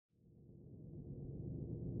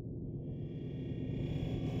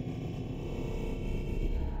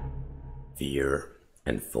Fear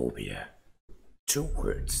and phobia. Two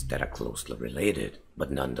words that are closely related,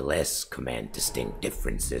 but nonetheless command distinct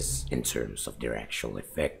differences in terms of their actual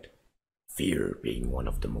effect. Fear being one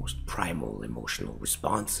of the most primal emotional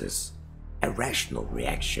responses, a rational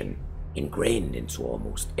reaction ingrained into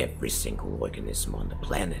almost every single organism on the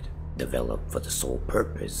planet, developed for the sole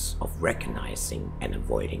purpose of recognizing and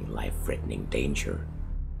avoiding life-threatening danger.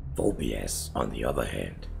 Phobias, on the other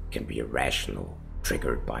hand, can be irrational,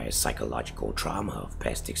 triggered by a psychological trauma of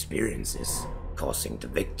past experiences, causing the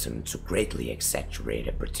victim to greatly exaggerate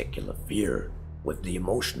a particular fear with the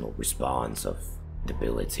emotional response of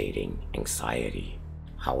debilitating anxiety.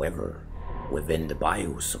 However, within the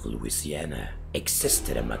bayous of Louisiana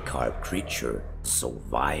existed a macabre creature so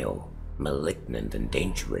vile, malignant and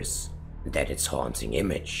dangerous that its haunting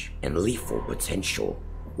image and lethal potential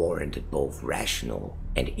warranted both rational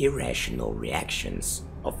and irrational reactions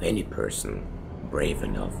of any person brave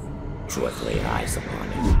enough to have laid eyes upon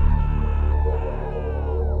it.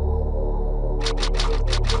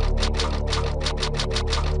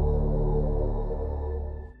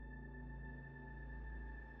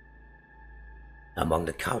 Among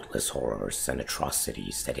the countless horrors and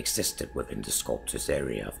atrocities that existed within the sculptor's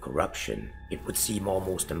area of corruption, it would seem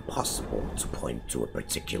almost impossible to point to a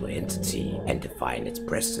particular entity and define its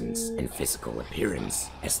presence and physical appearance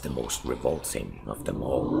as the most revolting of them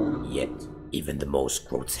all. Yet, even the most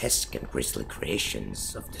grotesque and grisly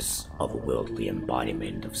creations of this otherworldly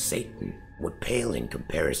embodiment of Satan would pale in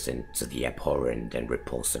comparison to the abhorrent and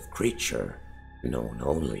repulsive creature known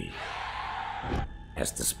only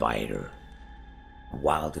as the spider.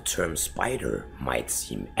 While the term spider might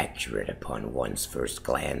seem accurate upon one's first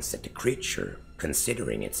glance at the creature,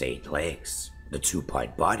 considering its 8 legs, the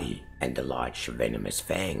 2-part body, and the large venomous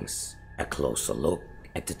fangs, a closer look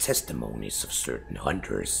at the testimonies of certain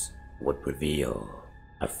hunters would reveal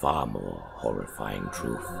a far more horrifying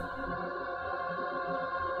truth.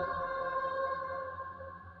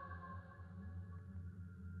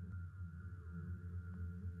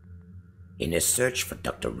 In his search for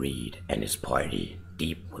Dr. Reed and his party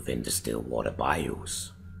deep within the Stillwater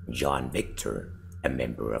bayous, John Victor, a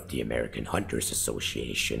member of the American Hunters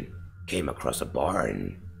Association, came across a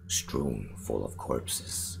barn strewn full of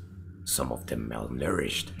corpses, some of them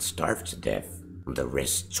malnourished and starved to death, the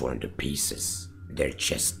rest torn to pieces, their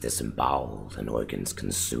chests disemboweled and organs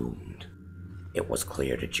consumed. It was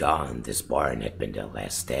clear to John this barn had been their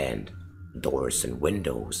last stand. Doors and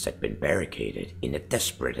windows had been barricaded in a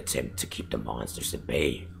desperate attempt to keep the monsters at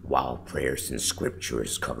bay, while prayers and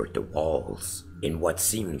scriptures covered the walls in what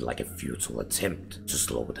seemed like a futile attempt to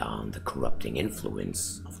slow down the corrupting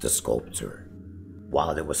influence of the sculptor.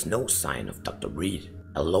 While there was no sign of Dr. Reed,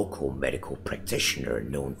 a local medical practitioner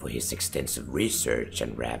known for his extensive research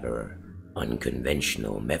and rather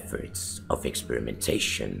unconventional methods of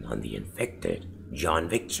experimentation on the infected, John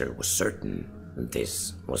Victor was certain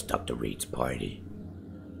this was Dr. Reed's party.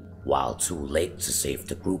 While too late to save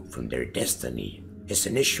the group from their destiny, his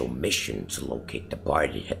initial mission to locate the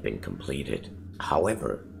party had been completed.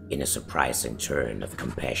 However, in a surprising turn of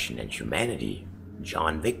compassion and humanity,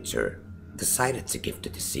 John Victor decided to give the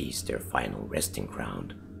deceased their final resting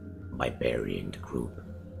ground by burying the group.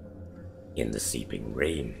 In the seeping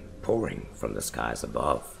rain pouring from the skies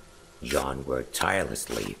above, John worked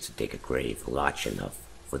tirelessly to dig a grave large enough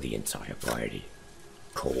for the entire party.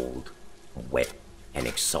 Cold, wet, and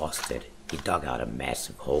exhausted, he dug out a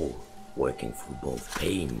massive hole, working through both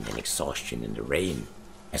pain and exhaustion in the rain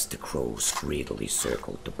as the crows greedily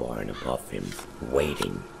circled the barn above him,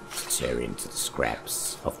 waiting to tear into the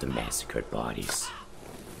scraps of the massacred bodies.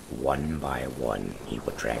 One by one, he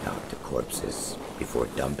would drag out the corpses before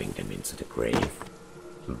dumping them into the grave.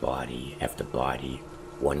 Body after body,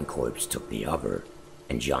 one corpse took the other,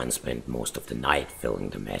 and John spent most of the night filling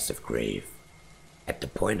the massive grave. At the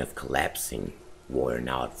point of collapsing, worn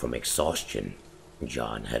out from exhaustion,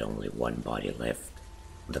 John had only one body left,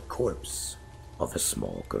 the corpse of a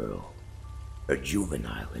small girl. Her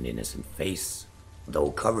juvenile and innocent face,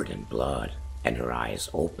 though covered in blood and her eyes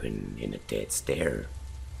open in a dead stare,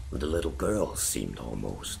 the little girl seemed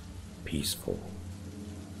almost peaceful.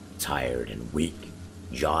 Tired and weak,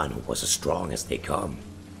 John, who was as strong as they come,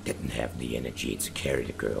 didn't have the energy to carry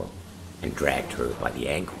the girl, and dragged her by the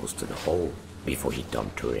ankles to the hole before he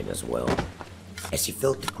dumped her in as well. As he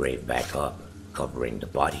filled the grave back up, covering the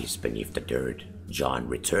bodies beneath the dirt, John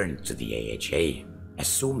returned to the AHA,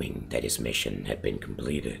 assuming that his mission had been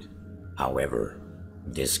completed. However,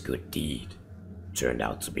 this good deed turned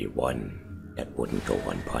out to be one that wouldn't go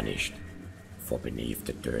unpunished, for beneath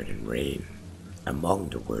the dirt and rain, among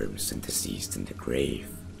the worms and deceased in the grave,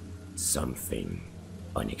 something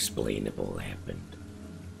unexplainable happened.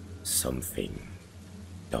 Something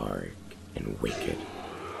dark and wicked.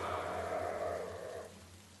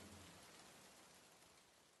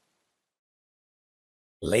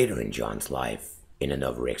 Later in John's life, in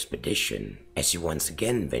another expedition, as he once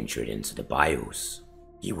again ventured into the bayous,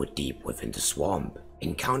 he would deep within the swamp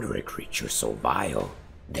encounter a creature so vile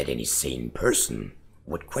that any sane person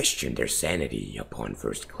would question their sanity upon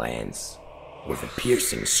first glance. With a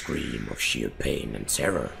piercing scream of sheer pain and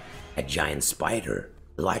terror, a giant spider,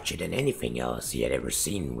 larger than anything else he had ever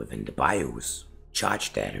seen within the bayous,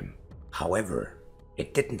 charged at him. However,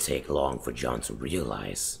 it didn't take long for John to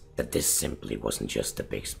realize that this simply wasn't just a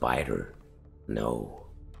big spider. No,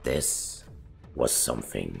 this was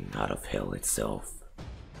something out of hell itself.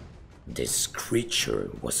 This creature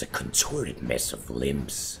was a contorted mess of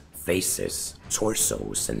limbs, faces,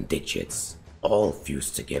 torsos, and digits, all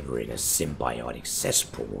fused together in a symbiotic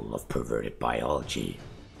cesspool of perverted biology.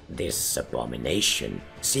 This abomination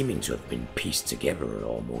seeming to have been pieced together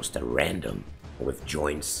almost at random, with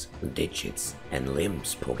joints, digits, and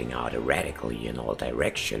limbs poking out erratically in all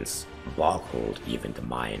directions, boggled even the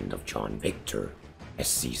mind of John Victor, a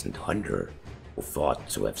seasoned hunter who thought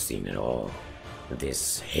to have seen it all.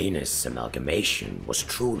 This heinous amalgamation was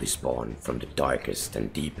truly spawned from the darkest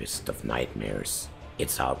and deepest of nightmares,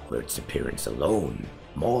 its outward appearance alone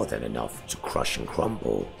more than enough to crush and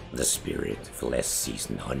crumble the spirit of less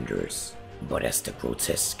seasoned hunters. But as the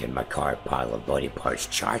grotesque and macabre pile of body parts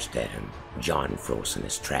charged at him, John froze in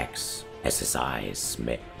his tracks as his eyes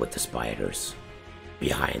met with the spider's.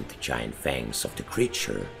 Behind the giant fangs of the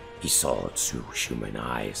creature, he saw two human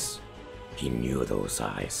eyes. He knew those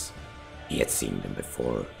eyes. He had seen them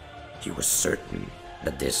before. He was certain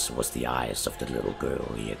that this was the eyes of the little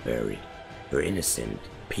girl he had buried. Her innocent,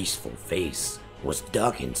 peaceful face was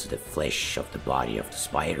dug into the flesh of the body of the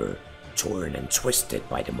spider, torn and twisted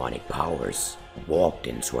by demonic powers, warped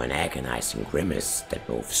into an agonizing grimace that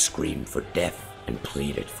both screamed for death and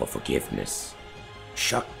pleaded for forgiveness.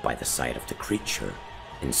 Shocked by the sight of the creature,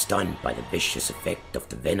 and stunned by the vicious effect of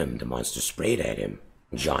the venom the monster sprayed at him,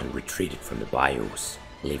 John retreated from the bayous,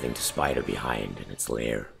 leaving the spider behind in its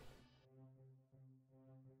lair.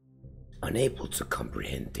 Unable to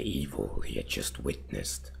comprehend the evil he had just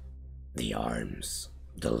witnessed, the arms,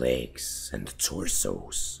 the legs, and the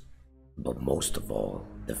torsos, but most of all,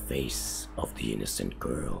 the face of the innocent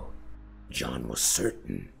girl, John was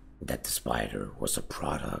certain that the spider was a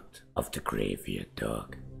product of the grave he had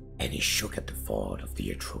dug, and he shook at the thought of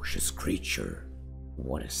the atrocious creature.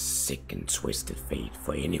 What a sick and twisted fate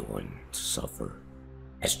for anyone to suffer.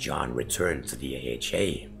 As John returned to the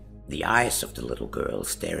AHA, the eyes of the little girl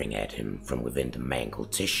staring at him from within the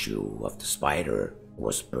mangled tissue of the spider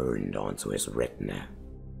was burned onto his retina.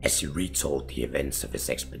 As he retold the events of his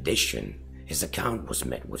expedition, his account was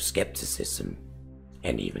met with skepticism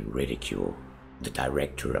and even ridicule. The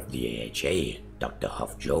director of the AHA, Dr.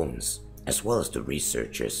 Huff Jones, as well as the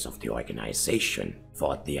researchers of the organization,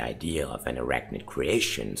 thought the idea of an arachnid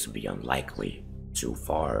creation to be unlikely, too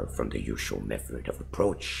far from the usual method of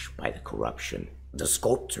approach by the corruption. The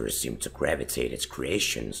sculptor seemed to gravitate its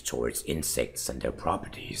creations towards insects and their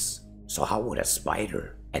properties, so how would a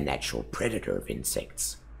spider, a natural predator of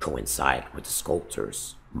insects, coincide with the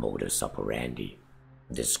sculptor's modus operandi?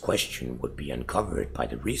 This question would be uncovered by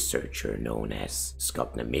the researcher known as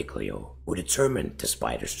Scognamiglio, who determined the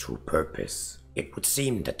spider's true purpose. It would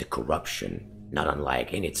seem that the corruption, not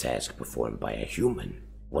unlike any task performed by a human,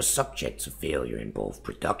 was subject to failure in both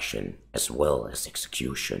production as well as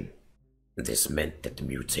execution. This meant that the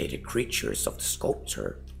mutated creatures of the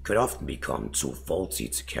sculptor could often become too faulty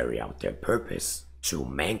to carry out their purpose, too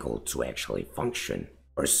mangled to actually function,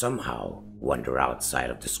 or somehow wander outside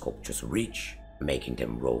of the sculptor's reach, making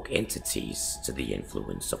them rogue entities to the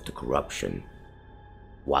influence of the corruption.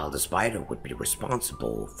 While the spider would be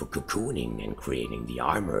responsible for cocooning and creating the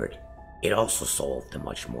armored, it also solved a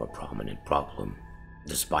much more prominent problem.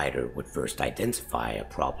 The spider would first identify a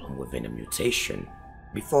problem within a mutation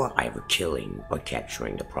before either killing or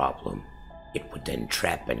capturing the problem. It would then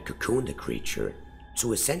trap and cocoon the creature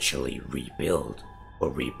to essentially rebuild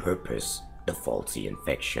or repurpose the faulty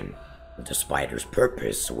infection. The spider's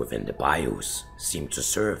purpose within the bayous seemed to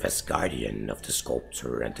serve as guardian of the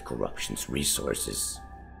sculptor and the corruption's resources.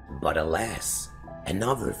 But alas,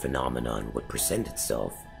 another phenomenon would present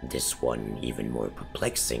itself, this one even more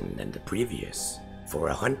perplexing than the previous. For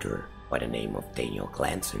a hunter by the name of Daniel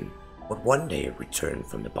Clanton would one day return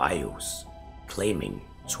from the bayous, claiming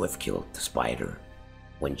to have killed the spider.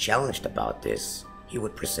 When challenged about this, he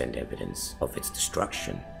would present evidence of its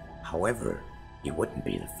destruction. However, he wouldn't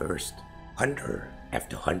be the first. Hunter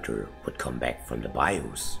after hunter would come back from the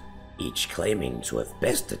bayous, each claiming to have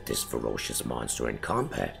bested this ferocious monster in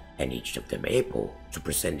combat, and each of them able to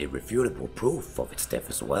present irrefutable proof of its death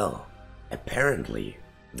as well. Apparently,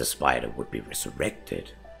 the spider would be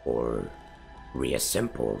resurrected or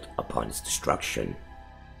reassembled upon its destruction.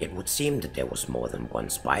 It would seem that there was more than one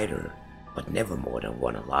spider, but never more than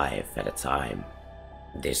one alive at a time.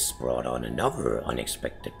 This brought on another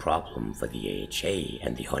unexpected problem for the AHA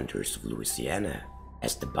and the hunters of Louisiana,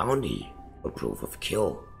 as the bounty, or proof of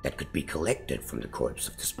kill, that could be collected from the corpse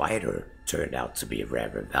of the spider turned out to be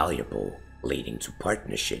rather valuable, leading to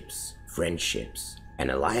partnerships, friendships,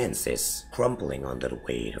 and alliances crumbling under the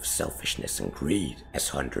weight of selfishness and greed, as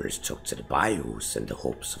hunters took to the bayous in the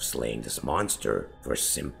hopes of slaying this monster for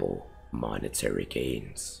simple monetary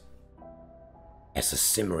gains. As a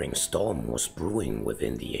simmering storm was brewing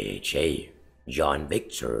within the AHA, John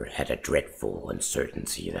Victor had a dreadful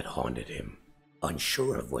uncertainty that haunted him.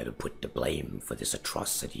 Unsure of where to put the blame for this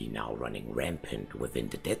atrocity now running rampant within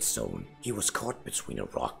the dead zone, he was caught between a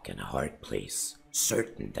rock and a hard place,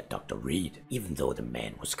 certain that Dr. Reed, even though the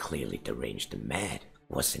man was clearly deranged and mad,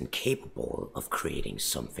 was incapable of creating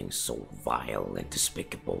something so vile and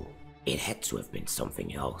despicable. It had to have been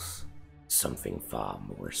something else, something far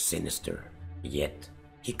more sinister. Yet,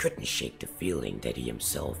 he couldn't shake the feeling that he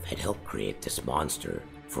himself had helped create this monster,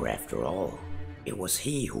 for after all, it was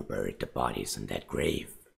he who buried the bodies in that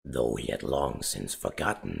grave, though he had long since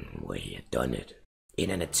forgotten where he had done it.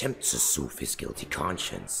 In an attempt to soothe his guilty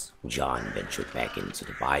conscience, John ventured back into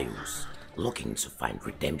the bayous, looking to find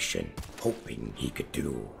redemption, hoping he could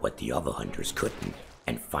do what the other hunters couldn't,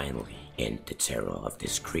 and finally end the terror of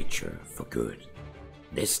this creature for good.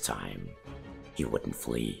 This time, he wouldn't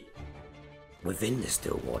flee. Within the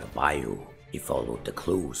Stillwater Bayou, he followed the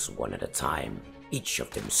clues one at a time, each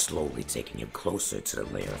of them slowly taking him closer to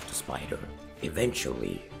the lair of the spider.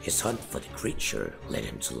 Eventually, his hunt for the creature led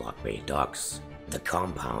him to Lock Bay Docks, the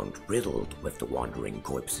compound riddled with the wandering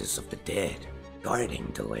corpses of the dead,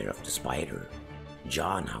 guarding the lair of the spider.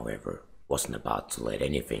 John, however, wasn't about to let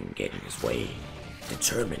anything get in his way.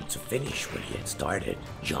 Determined to finish what he had started,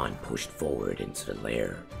 John pushed forward into the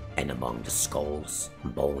lair, and among the skulls,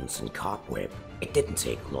 bones, and cobweb, it didn't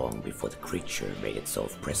take long before the creature made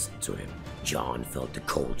itself present to him. John felt the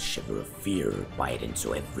cold shiver of fear bite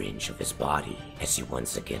into every inch of his body as he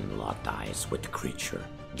once again locked eyes with the creature,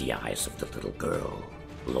 the eyes of the little girl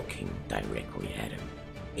looking directly at him.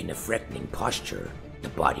 In a threatening posture, the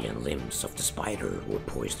body and limbs of the spider were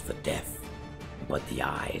poised for death, but the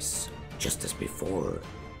eyes, just as before,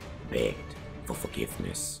 begged for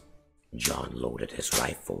forgiveness. John loaded his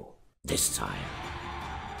rifle. This time,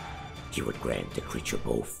 he would grant the creature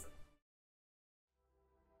both.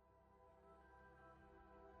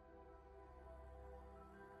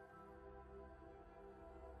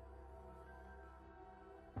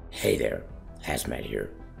 Hey there, Hazmat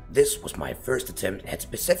here. This was my first attempt at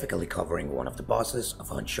specifically covering one of the bosses of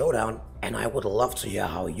Hunt Showdown, and I would love to hear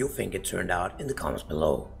how you think it turned out in the comments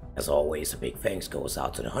below. As always, a big thanks goes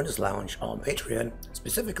out to the Hunters Lounge on Patreon,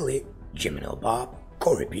 specifically Jim and L. Bob,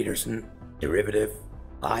 Corey Peterson, Derivative,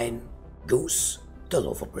 Lion, Goose, The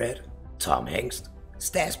Loaf of Bread, Tom Hengst,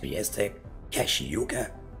 Stas Biestek, Kashi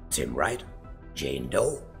Yuka, Tim Wright, Jane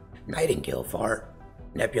Doe, Nightingale Far,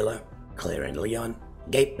 Nebula, Claire and Leon,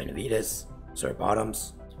 Gabe Benavides, Sir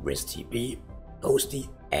Bottoms, Riz TB, Ghosty,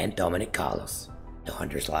 and Dominic Carlos. The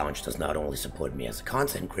Hunters Lounge does not only support me as a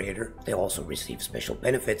content creator, they also receive special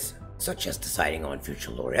benefits, such as deciding on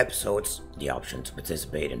future lore episodes, the option to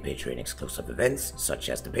participate in Patreon exclusive events, such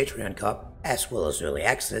as the Patreon Cup, as well as early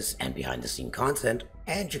access and behind the scene content,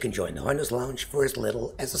 and you can join the Hunters Lounge for as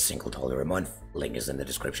little as $1 a month. Link is in the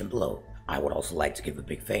description below. I would also like to give a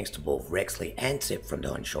big thanks to both Rexley and Tip from the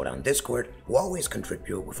Hunt Showdown Discord, who always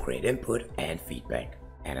contribute with great input and feedback.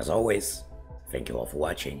 And as always, thank you all for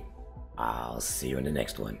watching. I'll see you in the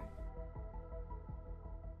next one.